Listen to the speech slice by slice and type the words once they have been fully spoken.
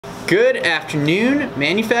Good afternoon,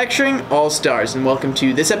 Manufacturing All-Stars, and welcome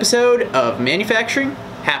to this episode of Manufacturing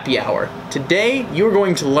Happy Hour. Today, you are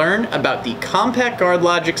going to learn about the Compact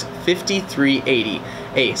GuardLogix 5380,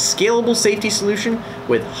 a scalable safety solution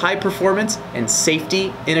with high performance and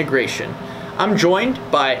safety integration. I'm joined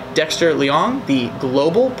by Dexter Leong, the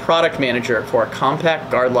Global Product Manager for our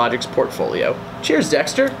Compact GuardLogix portfolio. Cheers,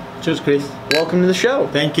 Dexter. Cheers, Chris. Welcome to the show.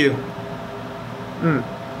 Thank you.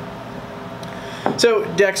 So,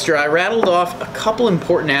 Dexter, I rattled off a couple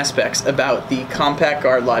important aspects about the Compact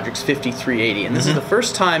GuardLogix 5380, and this is the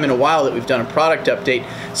first time in a while that we've done a product update.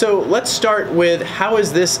 So let's start with, how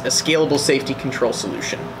is this a scalable safety control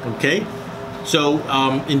solution? Okay. So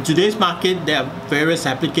in today's market, there are various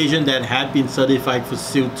applications that have been certified for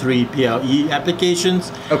SIL 3 PLE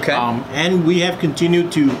applications. Okay. And we have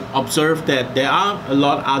continued to observe that there are a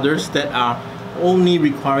lot others that are only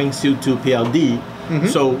requiring SIL 2 PLD.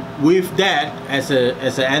 So with that as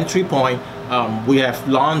an entry point, we have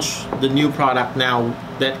launched the new product now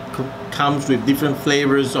that comes with different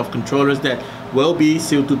flavors of controllers that will be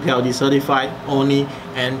SIL 2 PLD certified only,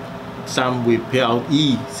 and some with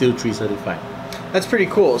PLE SIL 3 certified. That's pretty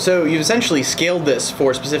cool. So you've essentially scaled this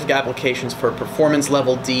for specific applications for performance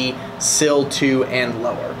level D, SIL 2, and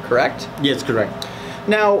lower, correct? Yes, correct.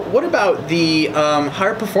 Now, what about the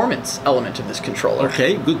higher performance element of this controller?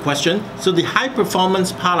 Okay, good question. So the high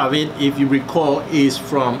performance part of it, if you recall, is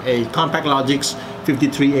from a Compact GuardLogix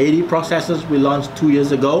 5380 processors we launched 2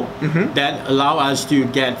 years ago that allow us to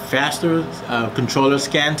get faster controller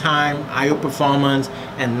scan time, I/O performance,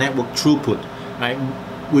 and network throughput. Right?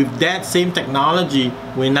 With that same technology,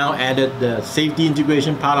 we now added the safety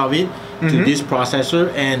integration part of it to this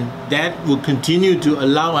processor, and that will continue to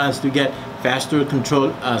allow us to get faster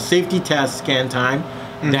control safety test scan time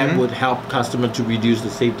that would help customer to reduce the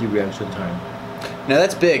safety reaction time. Now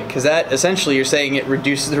that's big, because that essentially, you're saying it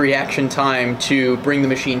reduces the reaction time to bring the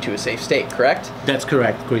machine to a safe state, correct? That's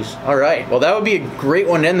correct, Chris. All right, well that would be a great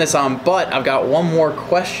one to end this on, but I've got one more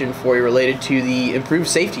question for you related to the improved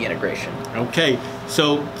safety integration. Okay,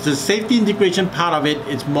 so the safety integration part of it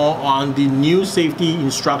is more on the new safety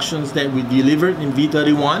instructions that we delivered in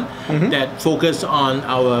V31 that focus on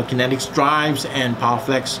our Kinetix drives and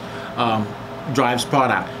PowerFlex drives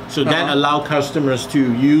product. So that allow customers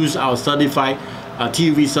to use our certified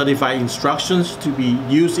TUV certified instructions to be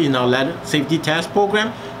used in our safety test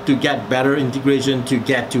program to get better integration, to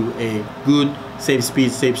get to a good safe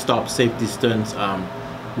speed, safe stop, safe distance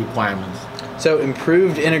requirements. So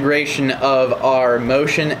improved integration of our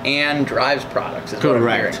motion and drives products is what I'm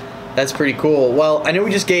hearing. That's pretty cool. Well, I know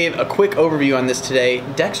we just gave a quick overview on this today.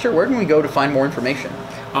 Dexter, where can we go to find more information?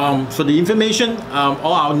 For the information,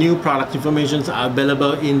 all our new product information are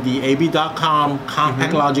available in the ab.com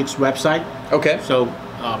Compact GuardLogix website. Okay. So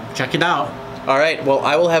check it out. All right, well,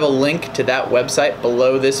 I will have a link to that website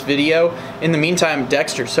below this video. In the meantime,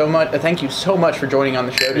 Dexter, thank you so much for joining on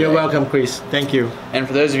the show today. You're welcome, Chris. Thank you. And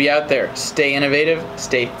for those of you out there, stay innovative,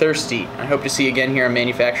 stay thirsty. I hope to see you again here on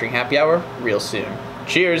Manufacturing Happy Hour real soon.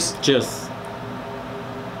 Cheers. Cheers.